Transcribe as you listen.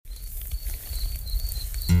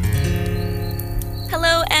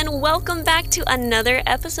and welcome back to another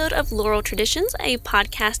episode of Laurel Traditions, a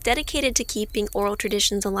podcast dedicated to keeping oral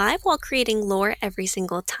traditions alive while creating lore every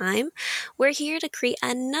single time. We're here to create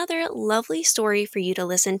another lovely story for you to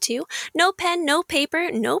listen to. No pen, no paper,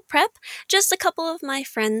 no prep, just a couple of my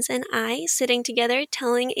friends and I sitting together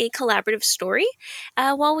telling a collaborative story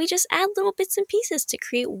while we just add little bits and pieces to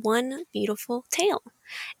create one beautiful tale.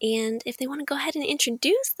 And if they want to go ahead and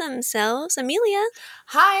introduce themselves, Amelia.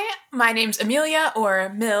 Hi, my name's Amelia, or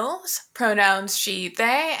Mills, pronouns she,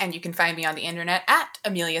 they, and you can find me on the internet at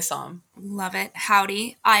Amelia Psalm. Love it.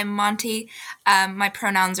 Howdy, I'm Monty. My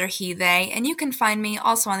pronouns are he, they, and you can find me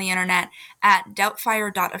also on the internet at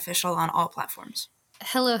doubtfire.official on all platforms.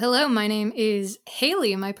 Hello. My name is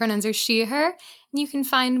Haley. My pronouns are she, her. And you can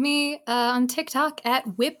find me on TikTok at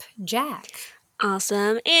whipjack.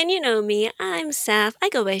 Awesome. And you know me, I'm Saf. I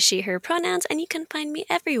go by she, her pronouns, and you can find me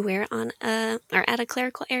everywhere on or at a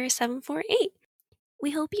clerical error 748. We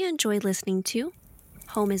hope you enjoy listening to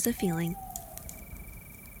Home is a Feeling.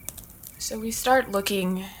 So we start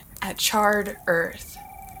looking at charred earth,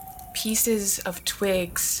 pieces of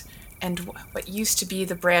twigs, and what used to be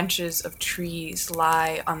the branches of trees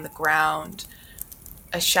lie on the ground,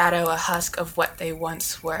 a shadow, a husk of what they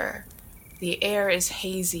once were. The air is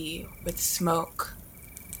hazy with smoke.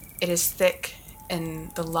 It is thick in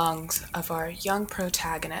the lungs of our young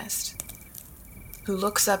protagonist, who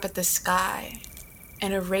looks up at the sky,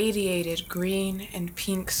 an irradiated green and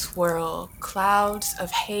pink swirl, clouds of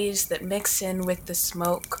haze that mix in with the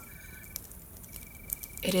smoke.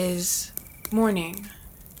 It is morning,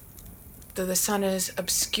 though the sun is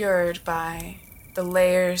obscured by the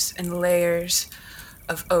layers and layers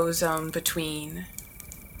of ozone between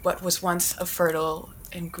what was once a fertile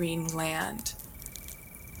and green land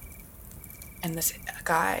and the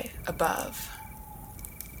sky above.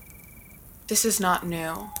 This is not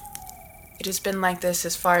new. It has been like this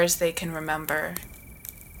as far as they can remember.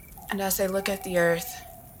 And as they look at the earth,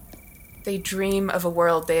 they dream of a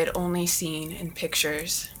world they had only seen in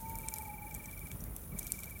pictures.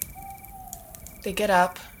 They get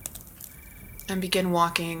up and begin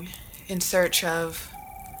walking in search of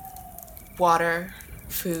water,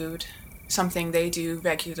 food, something they do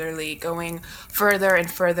regularly, going further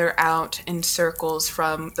and further out in circles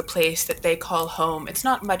from the place that they call home. It's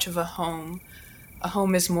not much of a home. A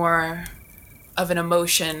home is more of an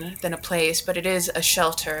emotion than a place, but it is a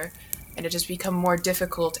shelter, and it has become more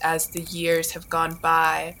difficult as the years have gone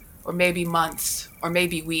by, or maybe months, or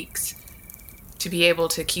maybe weeks, to be able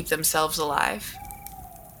to keep themselves alive.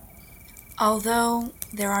 Although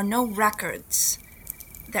there are no records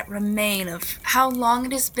that remain of how long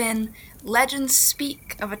it has been, legends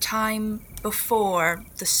speak of a time before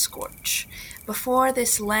the scorch, before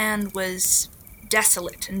this land was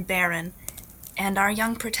desolate and barren, and our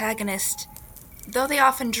young protagonist, though they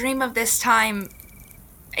often dream of this time,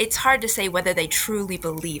 it's hard to say whether they truly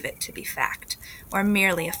believe it to be fact, or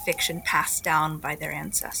merely a fiction passed down by their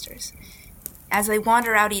ancestors. As they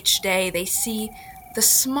wander out each day, they see the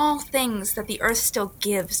small things that the earth still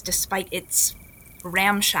gives despite its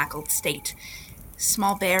ramshackled state.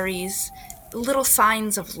 Small berries, little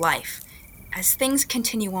signs of life, as things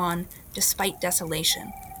continue on despite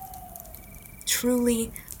desolation,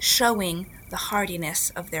 truly showing the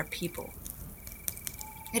hardiness of their people.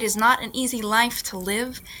 It is not an easy life to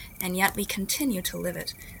live, and yet we continue to live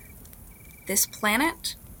it. This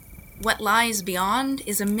planet, what lies beyond,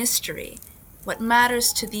 is a mystery. What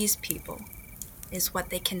matters to these people is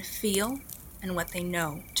what they can feel and what they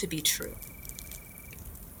know to be true.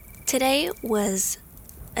 Today was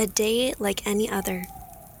a day like any other.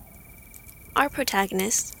 Our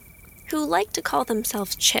protagonists, who like to call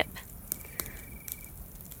themselves Chip,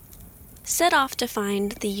 set off to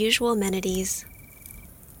find the usual amenities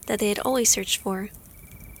that they had always searched for.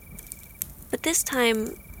 But this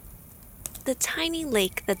time, the tiny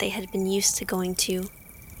lake that they had been used to going to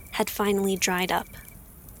had finally dried up.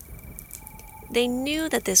 They knew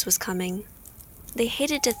that this was coming. They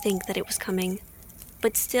hated to think that it was coming,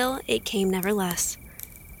 but still it came nevertheless.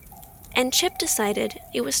 And Chip decided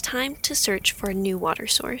it was time to search for a new water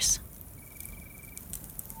source.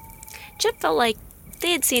 Chip felt like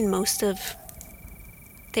they had seen most of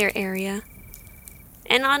their area,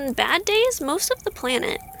 and on bad days, most of the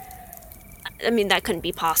planet. I mean, that couldn't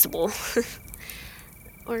be possible.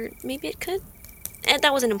 Or maybe it could.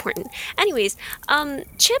 That wasn't important. Anyways,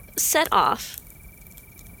 Chip set off,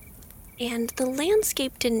 and the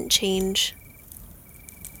landscape didn't change.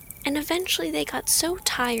 And eventually they got so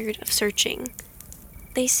tired of searching,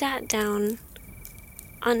 they sat down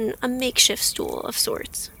on a makeshift stool of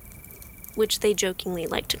sorts. which they jokingly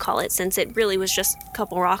like to call it since it really was just a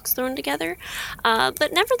couple rocks thrown together.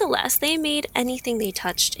 But nevertheless, they made anything they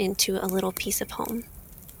touched into a little piece of home.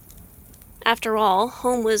 After all,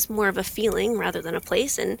 home was more of a feeling rather than a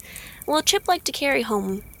place, and, well, Chip liked to carry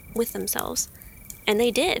home with themselves. And they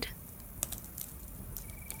did.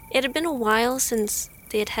 It had been a while since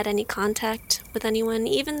they had had any contact with anyone,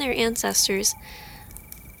 even their ancestors.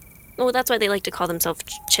 Well, that's why they like to call themselves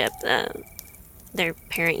Chip. Their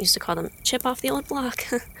parent used to call them Chip off the old block.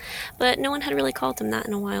 But no one had really called them that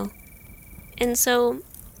in a while. And so,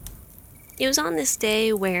 it was on this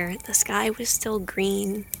day where the sky was still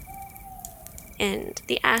green, and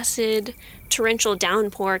the acid torrential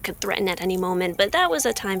downpour could threaten at any moment, but that was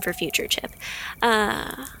a time for future Chip.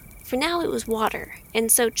 For now, it was water,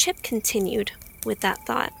 and so Chip continued with that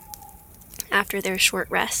thought after their short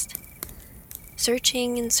rest,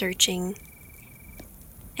 searching and searching,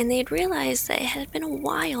 and they had realized that it had been a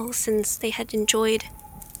while since they had enjoyed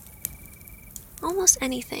almost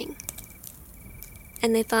anything.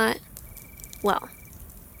 And they thought, well,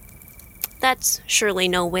 that's surely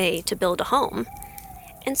no way to build a home.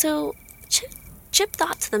 And so Chip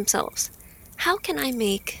thought to themselves, how can I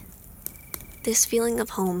make this feeling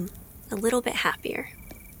of home a little bit happier?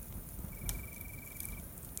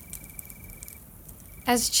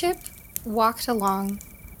 As Chip walked along,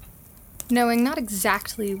 knowing not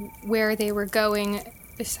exactly where they were going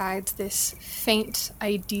besides this faint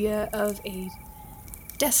idea of a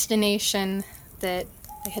destination that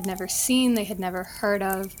they had never seen, they had never heard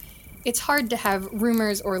of, it's hard to have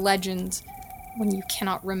rumors or legends when you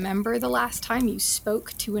cannot remember the last time you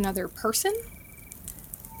spoke to another person.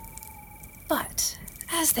 But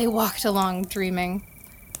as they walked along dreaming,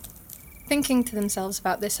 thinking to themselves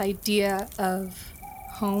about this idea of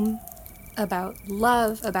home, about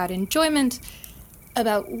love, about enjoyment,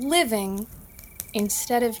 about living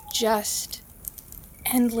instead of just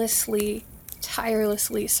endlessly,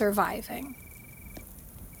 tirelessly surviving,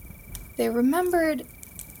 they remembered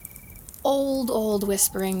old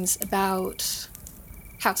whisperings about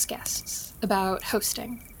house guests, about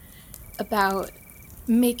hosting, about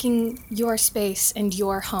making your space and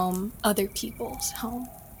your home other people's home.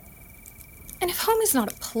 And if home is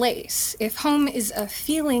not a place, if home is a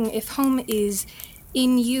feeling, if home is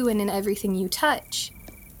in you and in everything you touch,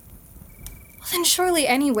 well, then surely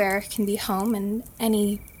anywhere can be home and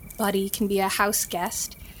anybody can be a house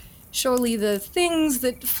guest. Surely the things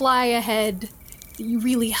that fly ahead that you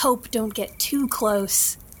really hope don't get too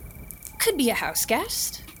close could be a house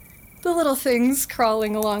guest. The little things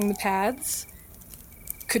crawling along the paths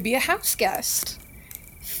could be a house guest.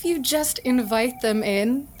 If you just invite them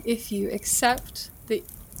in, if you accept that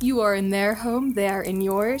you are in their home, they are in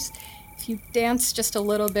yours, if you dance just a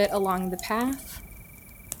little bit along the path,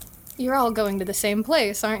 you're all going to the same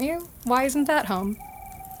place, aren't you? Why isn't that home?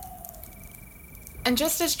 And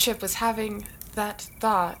just as Chip was having that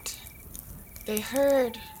thought, they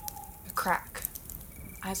heard a crack,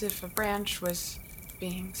 as if a branch was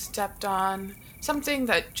being stepped on, something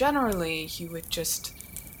that generally you would just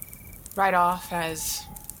write off as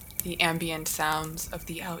the ambient sounds of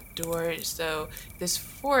the outdoors, though this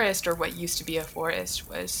forest, or what used to be a forest,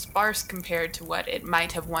 was sparse compared to what it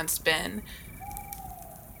might have once been.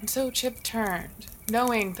 And so Chip turned,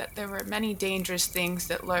 knowing that there were many dangerous things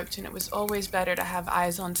that lurked, and it was always better to have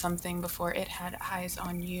eyes on something before it had eyes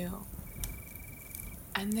on you.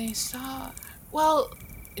 And they saw, well,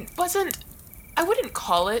 I wouldn't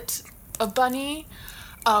call it a bunny,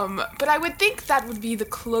 but I would think that would be the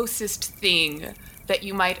closest thing that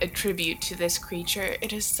you might attribute to this creature.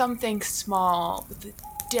 It is something small with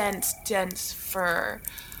dense fur,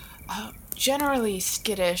 generally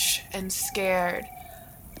skittish and scared,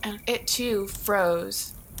 and it too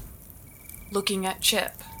froze, looking at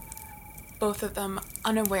Chip, both of them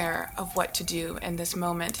unaware of what to do in this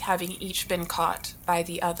moment, having each been caught by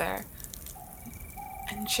the other.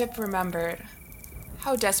 And Chip remembered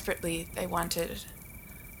how desperately they wanted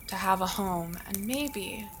to have a home, and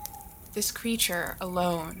maybe this creature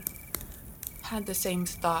alone had the same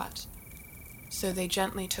thought. So they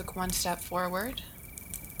gently took one step forward,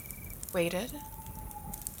 waited,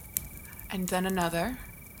 and then another,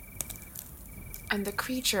 and the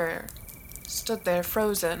creature stood there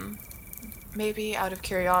frozen, maybe out of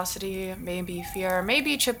curiosity, maybe fear,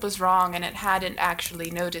 maybe Chip was wrong and it hadn't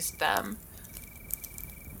actually noticed them.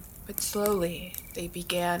 But slowly they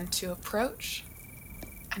began to approach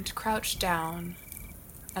and crouch down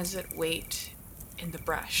as it wait in the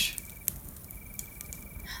brush.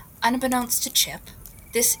 Unbeknownst to Chip,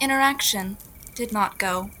 this interaction did not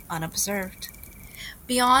go unobserved.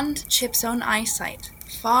 Beyond Chip's own eyesight,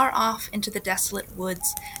 far off into the desolate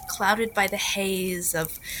woods, clouded by the haze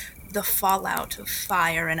of the fallout of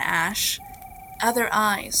fire and ash. Other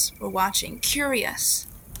eyes were watching, curious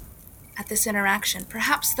at this interaction,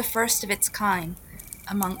 perhaps the first of its kind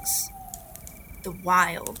amongst the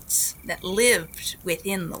wilds that lived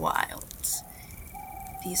within the wilds.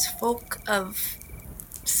 These folk of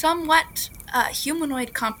somewhat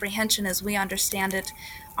humanoid comprehension as we understand it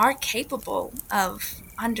are capable of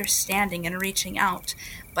understanding and reaching out,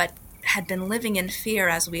 but had been living in fear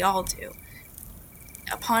as we all do.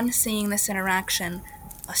 Upon seeing this interaction,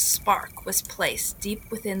 a spark was placed deep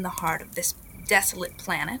within the heart of this desolate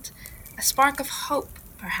planet, a spark of hope,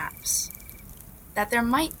 perhaps, that there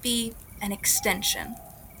might be an extension,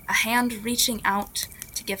 a hand reaching out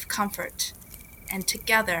to give comfort, and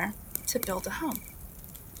together to build a home.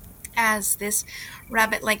 As this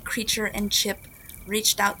rabbit-like creature and Chip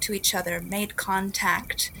reached out to each other, made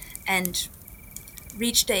contact, and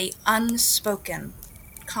reached a unspoken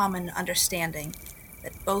common understanding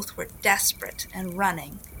that both were desperate and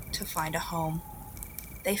running to find a home.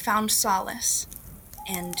 They found solace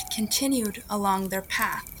and continued along their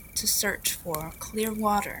path to search for clear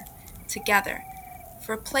water together,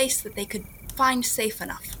 for a place that they could find safe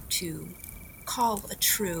enough to call a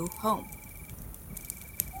true home.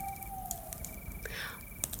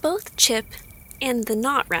 Both Chip and the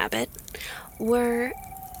Knot Rabbit were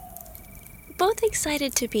both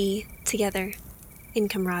excited to be together in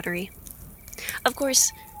camaraderie. Of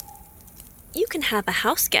course, you can have a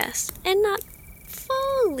house guest and not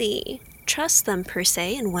fully trust them per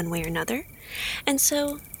se in one way or another. And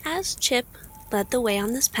so, as Chip led the way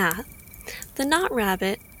on this path, the Knot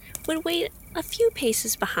Rabbit would wait a few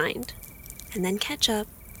paces behind, and then catch up,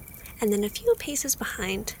 and then a few paces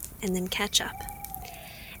behind, and then catch up.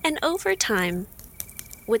 And over time,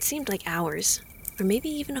 what seemed like hours, or maybe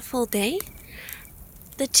even a full day,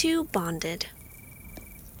 the two bonded.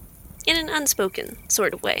 In an unspoken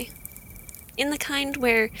sort of way. In the kind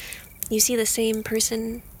where you see the same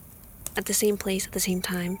person at the same place at the same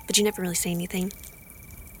time, but you never really say anything.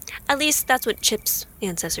 At least that's what Chip's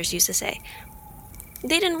ancestors used to say.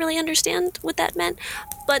 They didn't really understand what that meant,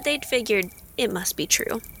 but they'd figured it must be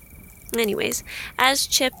true. Anyways, as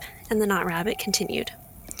Chip and the Knot Rabbit continued,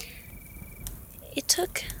 it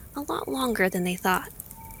took a lot longer than they thought.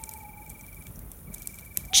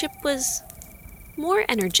 Chip was more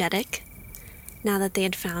energetic now that they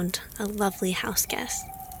had found a lovely house guest.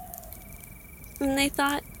 And they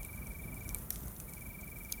thought,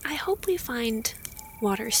 I hope we find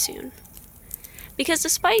water soon. Because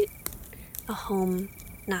despite a home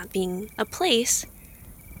not being a place,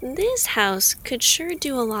 this house could sure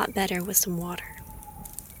do a lot better with some water.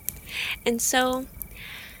 And so,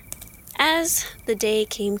 as the day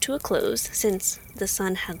came to a close, since the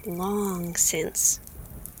sun had long since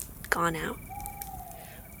gone out,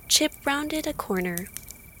 Chip rounded a corner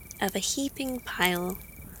of a heaping pile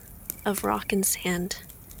of rock and sand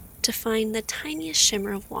to find the tiniest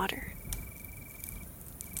shimmer of water.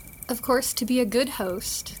 Of course, to be a good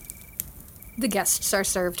host, the guests are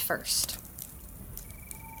served first.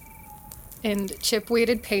 And Chip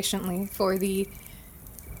waited patiently for the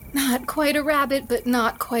not quite a rabbit, but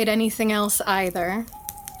not quite anything else either,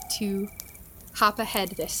 to hop ahead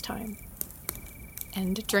this time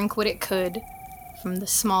and drink what it could from the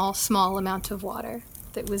small amount of water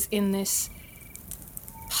that was in this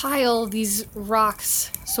pile, these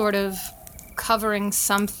rocks sort of covering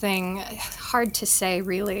something, hard to say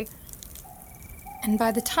really. And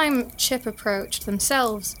by the time Chip approached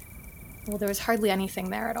themselves, well, there was hardly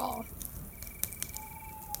anything there at all.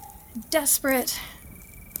 Desperate,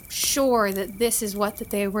 sure that this is what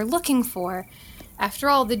that they were looking for. After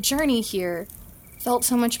all, the journey here felt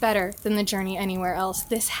so much better than the journey anywhere else.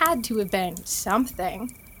 This had to have been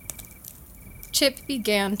something. Chip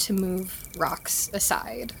began to move rocks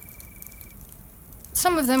aside.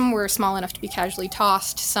 Some of them were small enough to be casually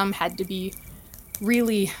tossed. Some had to be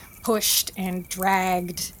really pushed and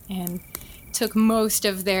dragged and took most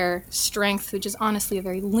of their strength, which is honestly a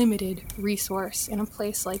very limited resource in a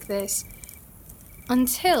place like this,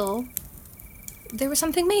 until there was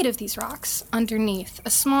something made of these rocks underneath. A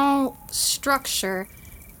small structure,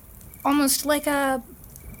 almost like a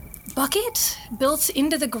bucket built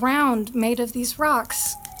into the ground made of these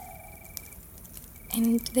rocks.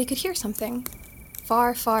 And they could hear something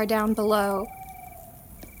far down below.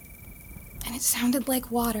 And it sounded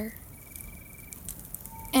like water.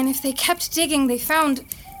 And if they kept digging, they found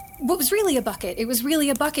what was really a bucket. It was really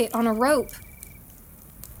a bucket on a rope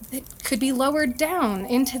that could be lowered down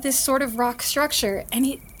into this sort of rock structure. And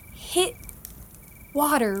it hit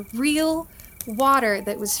water, real water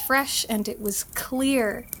that was fresh and it was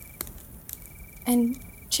clear. And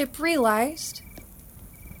Chip realized,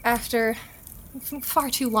 after far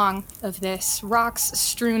too long of this, rocks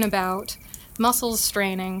strewn about, muscles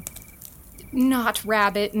straining, not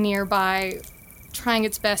Rabbit nearby, trying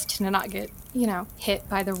its best to not get, hit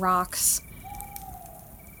by the rocks.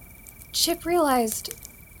 Chip realized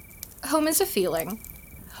home is a feeling.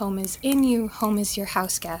 Home is in you. Home is your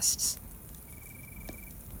house guests.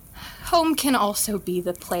 Home can also be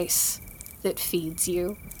the place that feeds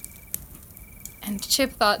you. And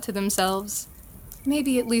Chip thought to themselves,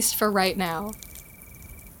 maybe at least for right now,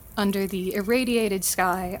 under the irradiated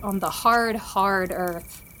sky on the hard, hard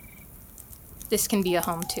earth, this can be a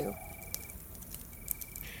home too.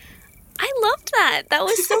 I loved that. That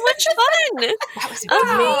was so much fun. That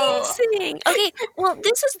was amazing. Okay, well,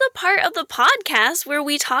 this is the part of the podcast where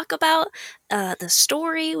we talk about the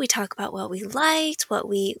story. We talk about what we liked, what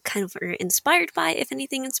we kind of were inspired by, if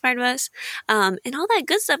anything inspired us, and all that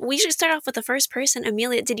good stuff. We should start off with the first person.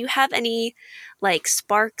 Amelia, did you have any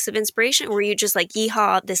sparks of inspiration, or were you just like,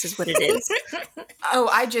 yeehaw, this is what it is? Oh,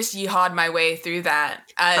 I just yeehawed my way through that.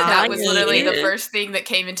 That was literally the first thing that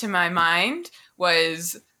came into my mind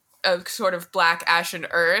was a sort of black ashen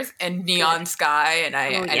earth and neon sky, and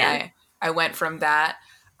I went from that.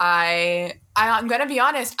 I'm gonna be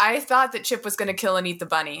honest, I thought that Chip was gonna kill and eat the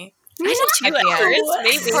bunny. I did too at first,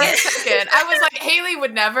 maybe. For a second. I was like, Haley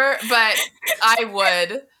would never, but I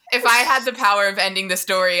would. If I had the power of ending the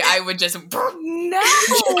story, I would just for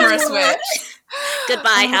a switch.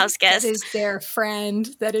 Goodbye, house guest. That is their friend.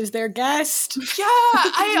 That is their guest. Yeah,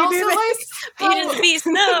 I also like Beauty and the Beast,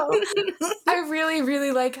 no. I really,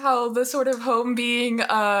 really like how the sort of home being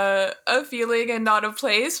a feeling and not a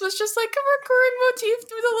place was just like a recurring motif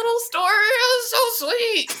through the little story. It was so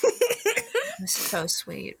sweet. It was so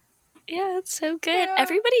sweet. Yeah, it's so good. Yeah.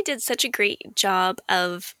 Everybody did such a great job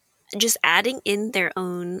of just adding in their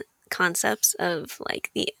own concepts of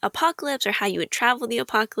the apocalypse or how you would travel the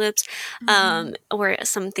apocalypse, or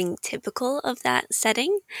something typical of that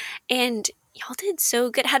setting. And y'all did so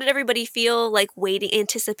good. How did everybody feel waiting,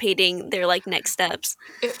 anticipating their next steps?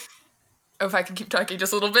 If I can keep talking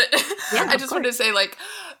just a little bit. Yeah, I just wanted to say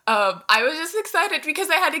I was just excited because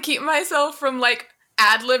I had to keep myself from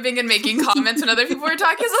ad-libbing and making comments when other people were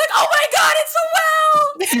talking. It's oh my god, it's so well!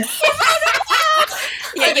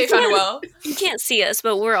 Yeah, they found it well. You can't see us,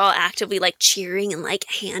 but we're all actively cheering and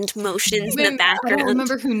hand motions in the I background. don't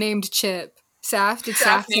remember who named Chip. Saf? Did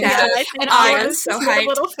Saf name Yeah. Chip? And I was so hyped.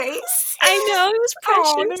 Little face. I know, it was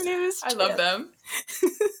precious. I love them.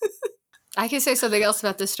 I can say something else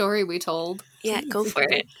about the story we told. Yeah, go for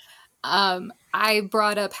it. I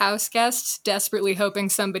brought up house guests, desperately hoping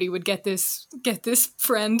somebody would get this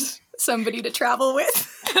friend, somebody to travel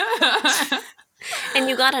with. And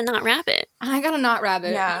you got a not rabbit. I got a not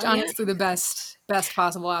rabbit. Yeah. Honestly, the best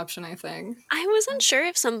possible option, I think. I wasn't sure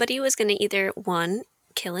if somebody was going to either, one,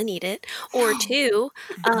 kill and eat it, or two,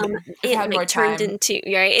 had more turned time. into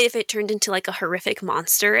if it turned into a horrific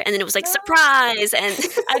monster, and then it was surprise, and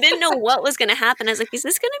I didn't know what was going to happen. I was is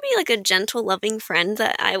this going to be a gentle, loving friend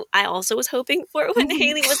that I also was hoping for when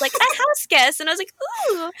Haley was a house guest, and I was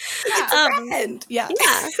ooh, And yeah.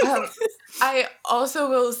 I also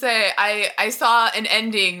will say I saw an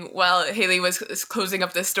ending while Haley was closing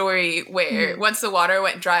up the story where once the water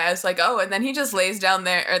went dry, I was oh, and then he just lays down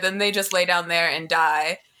there, or then they just lay down there and die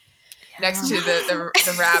next to the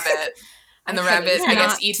rabbit, and the rabbit I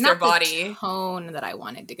guess eats their body. The tone that I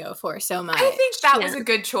wanted to go for so much. I think that was a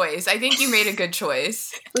good choice. I think you made a good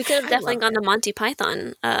choice. We could have definitely gone the Monty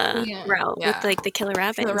Python route with the killer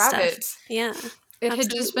rabbit The and rabbits. stuff. Yeah. It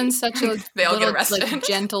had just been such a They all get little, arrested.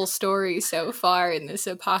 gentle story so far in this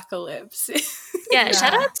apocalypse. Yeah,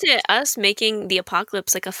 shout out to us making the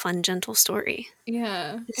apocalypse a fun, gentle story.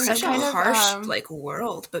 Yeah. It's such a kind of, harsh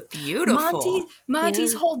world, but beautiful.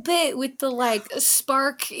 Monty's whole bit with the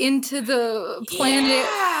spark into the planet,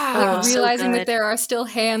 Yeah. so realizing good. that there are still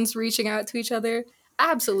hands reaching out to each other.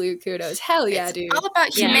 Absolute kudos. Hell yeah, It's dude. all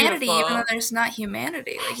about humanity, Beautiful. even though there's not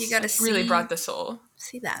humanity. You gotta see. Really brought the soul.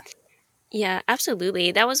 see that. Yeah,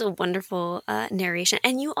 absolutely. That was a wonderful narration.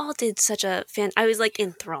 And you all did such a I was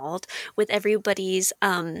enthralled with everybody's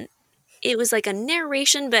it was a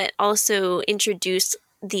narration, but also introduced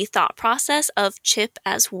the thought process of Chip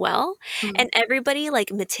as well. And everybody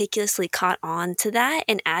meticulously caught on to that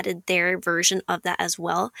and added their version of that as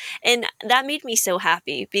well. And that made me so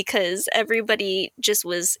happy because everybody just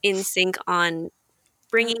was in sync on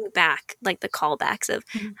bringing back like the callbacks of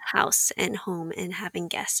house and home and having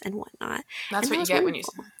guests and whatnot. That's And what you that was get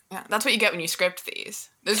wonderful. that's what you get when you script these.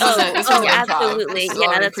 This Oh, wasn't improv. absolutely. This is Yeah,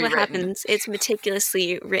 already that's what pre-written. happens. It's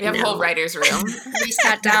meticulously We written have a whole out. writer's room. We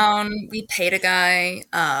sat down, we paid a guy.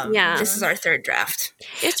 Yeah. This is our third draft.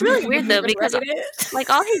 It's really weird though, because Write it. like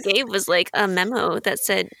all he gave was like a memo that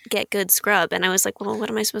said "get good scrub," and I was like, "Well, what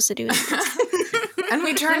am I supposed to do?" And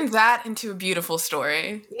we turned that into a beautiful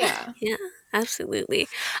story. Yeah. Yeah, absolutely.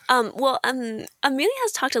 Amelia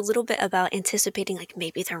has talked a little bit about anticipating, like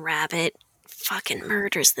maybe the rabbit fucking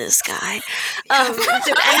murders this guy.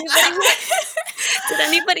 Did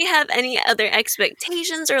anybody have any other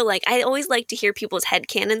expectations, or like I always like to hear people's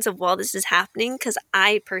headcanons of while this is happening, because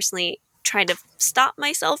I personally try to stop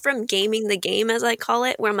myself from gaming the game, as I call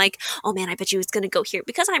it, where I'm like, oh man, I bet you it's going to go here,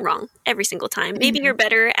 because I'm wrong every single time. Maybe you're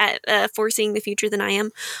better at foreseeing the future than I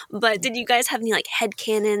am, but did you guys have any like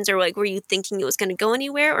headcanons, or like were you thinking it was going to go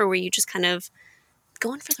anywhere, or were you just kind of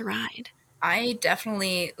going for the ride? I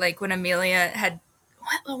definitely, like, when Amelia had,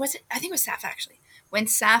 what was it? I think it was Saf, actually. When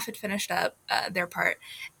Saf had finished up their part,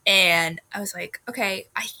 and I was like, okay,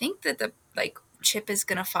 I think that the, like, Chip is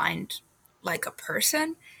going to find, like, a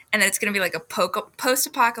person, and that it's going to be, like, a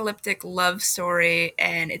post-apocalyptic love story,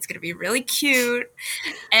 and it's going to be really cute,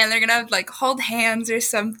 and they're going to, like, hold hands or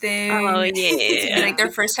something. Oh, It's yeah. gonna be, like,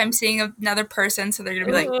 their first time seeing another person, so they're going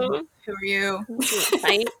to be like, Ooh. who are you?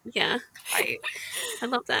 Right? Yeah, Right. I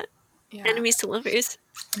love that. Yeah. Enemies to lovers.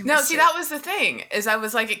 No, see, that was the thing, is I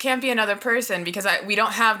was like, it can't be another person, because we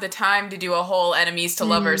don't have the time to do a whole enemies to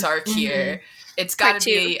lovers arc here. It's got Part to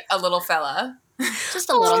be a little fella. Just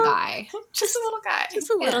a little guy. Just a little guy. Just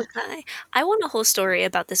a little guy. I want a whole story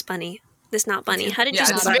about this bunny. This not bunny. How did Yeah,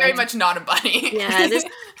 you it's spell very it? much not a bunny. Yeah,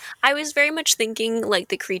 I was very much thinking like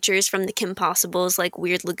the creatures from the Kim Possibles like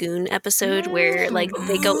Weird Lagoon episode where like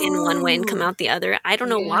they go in one way and come out the other. I don't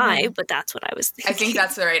know why, but that's what I was thinking. I think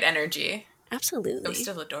that's the right energy. It Absolutely. was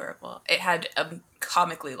still adorable. It had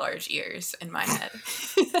comically large ears in my head.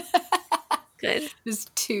 Good.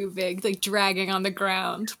 Just too big, like dragging on the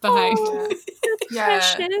ground behind. Yeah,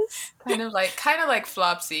 Precious. kind of like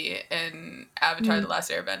Flopsy in Avatar: The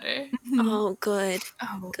Last Airbender. Oh, good.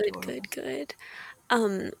 Oh, Good.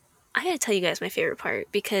 I gotta tell you guys my favorite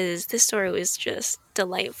part, because this story was just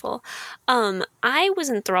delightful. I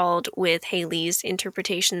was enthralled with Haley's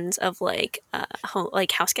interpretations of like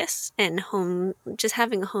house guests and home, just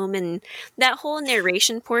having a home, and that whole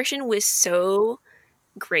narration portion was so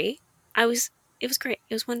great. It was great.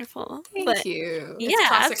 It was wonderful. Thank you. Yeah, It's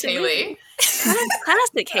classic absolutely. Haley.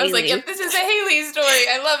 Classic Haley. I was like, yep, this is a Haley story.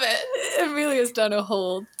 I love it. Amelia's done a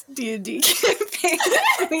whole D&D campaign.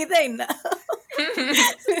 They know.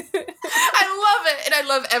 I love it, and I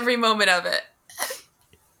love every moment of it.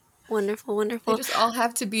 Wonderful. They just all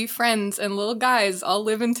have to be friends and little guys all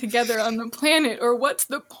living together on the planet, or what's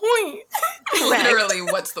the point? Correct. Literally,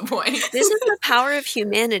 what's the point? This is the power of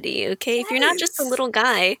humanity, okay? If you're not just a little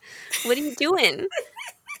guy, what are you doing?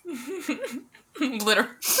 Literally,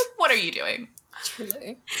 what are you doing?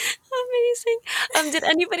 Truly. Amazing. Did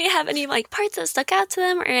anybody have any like parts that stuck out to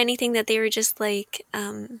them, or anything that they were just like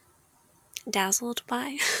dazzled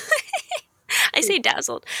by? I say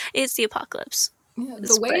dazzled. It's the apocalypse. Yeah,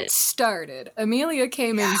 the way it started, Amelia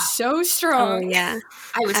came in so Oh strong. yeah.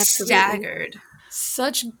 I was Absolutely. staggered.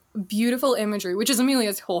 Such beautiful imagery, which is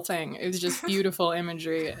Amelia's whole thing. It was just beautiful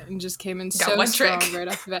imagery and just came in Got so one strong trick. right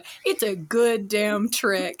off the bat. It's a good damn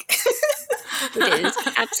trick. It is.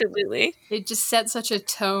 Absolutely. It just set such a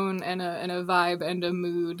tone and a vibe and a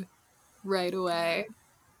mood right away.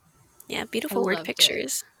 Yeah, beautiful word loved it.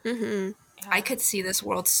 pictures. Mm-hmm. I could see this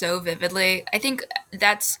world so vividly. I think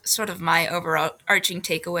that's sort of my overarching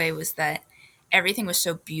takeaway, was that everything was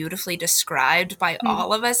so beautifully described by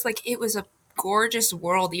all of us. Like, it was a gorgeous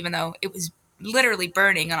world, even though it was literally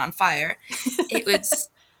burning and on fire. It was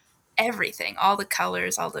everything, all the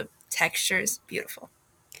colors, all the textures, beautiful.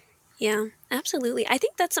 Yeah, absolutely. I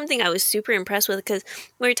think that's something I was super impressed with, because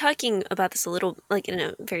we were talking about this a little, like in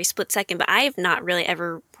a very split second, but I have not really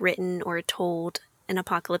ever written or told an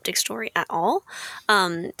apocalyptic story at all.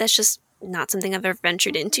 That's just not something I've ever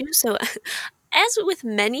ventured into. So as with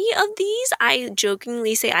many of these, I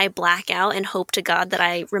jokingly say I black out and hope to God that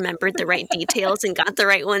I remembered the right details and got the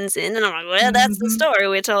right ones in. And I'm like, well, that's the story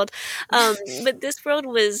we told. But this world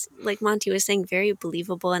was, like Monty was saying, very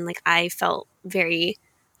believable. And like I felt very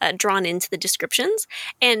drawn into the descriptions.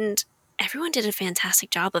 And everyone did a fantastic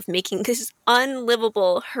job of making this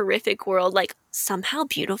unlivable, horrific world like somehow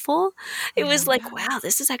beautiful. It was like, wow,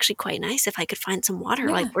 this is actually quite nice. If I could find some water,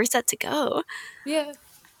 Yeah. like where's that to go? Yeah.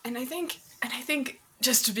 And I think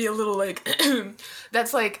just to be a little like,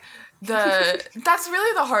 that's like That's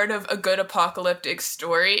really the heart of a good apocalyptic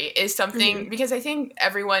story, is something, because I think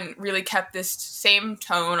everyone really kept this same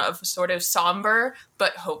tone of sort of somber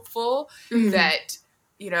but hopeful that,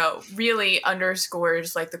 you know, really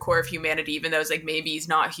underscores like the core of humanity, even though it's like maybe he's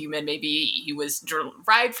not human, maybe he was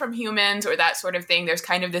derived from humans or that sort of thing. There's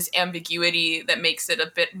kind of this ambiguity that makes it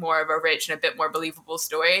a bit more of a rich and a bit more believable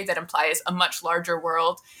story that implies a much larger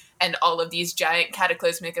world and all of these giant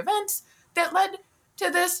cataclysmic events that led to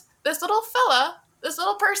this little fella, this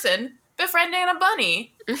little person, befriending a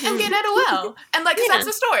bunny and getting at a well. And, like, 'cause that's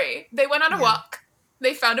the story. They went on a walk,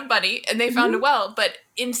 they found a bunny, and they found a well. But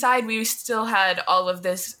inside, we still had all of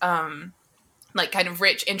this, like, kind of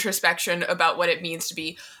rich introspection about what it means to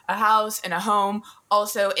be a house and a home.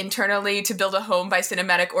 Also, internally, to build a home by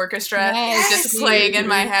Cinematic Orchestra is just playing in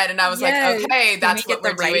my head. And I was like, okay, that's what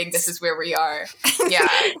we're doing. This is where we are. Yeah.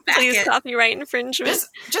 Please, copyright infringement.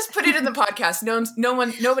 Just put it in the podcast.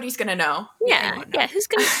 Nobody's going to know. Yeah. Yeah. Who's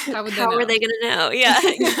going to, how are they going to know? Yeah.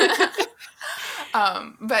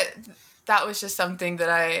 But that was just something that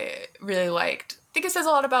I really liked. I think it says a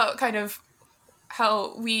lot about kind of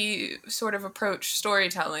how we sort of approach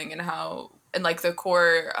storytelling and like the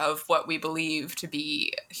core of what we believe to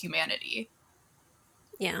be humanity.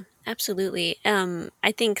 Yeah, absolutely.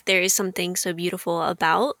 I think there is something so beautiful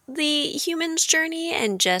about the human's journey,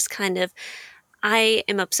 and just kind of, I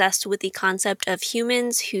am obsessed with the concept of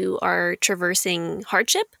humans who are traversing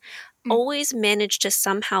hardship always manage to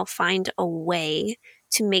somehow find a way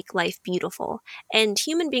to make life beautiful. And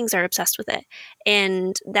human beings are obsessed with it.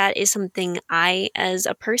 And that is something I, as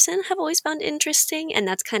a person, have always found interesting. And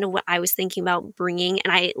that's kind of what I was thinking about bringing.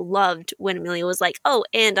 And I loved when Amelia was like, oh,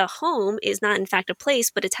 and a home is not in fact a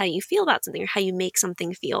place, but it's how you feel about something or how you make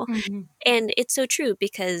something feel. And it's so true,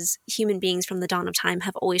 because human beings from the dawn of time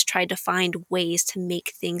have always tried to find ways to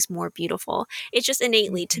make things more beautiful. It's just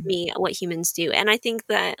innately to me what humans do. And I think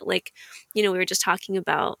that, like, you know, we were just talking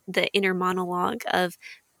about the inner monologue of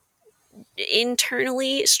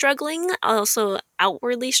internally struggling, also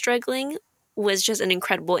outwardly struggling, was just an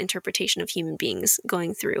incredible interpretation of human beings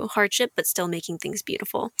going through hardship, but still making things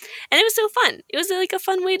beautiful. And it was so fun. It was like a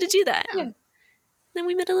fun way to do that. Yeah. Then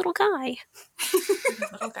we met a little guy.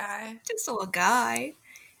 Just a little guy.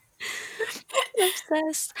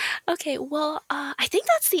 Obsessed. Okay, well, I think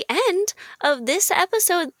that's the end of this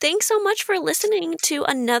episode. Thanks so much for listening to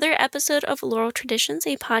another episode of Laurel Traditions,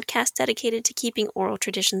 a podcast dedicated to keeping oral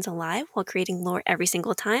traditions alive while creating lore every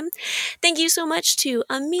single time. Thank you so much to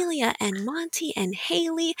Amelia and Monty and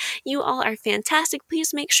Haley. You all are fantastic.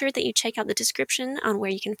 Please make sure that you check out the description on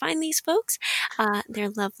where you can find these folks.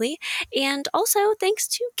 They're lovely. And also, thanks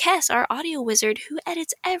to Kess, our audio wizard, who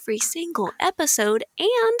edits every single episode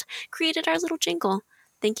and created our little jingle.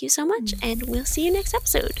 Thank you so much, and we'll see you next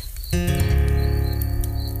episode.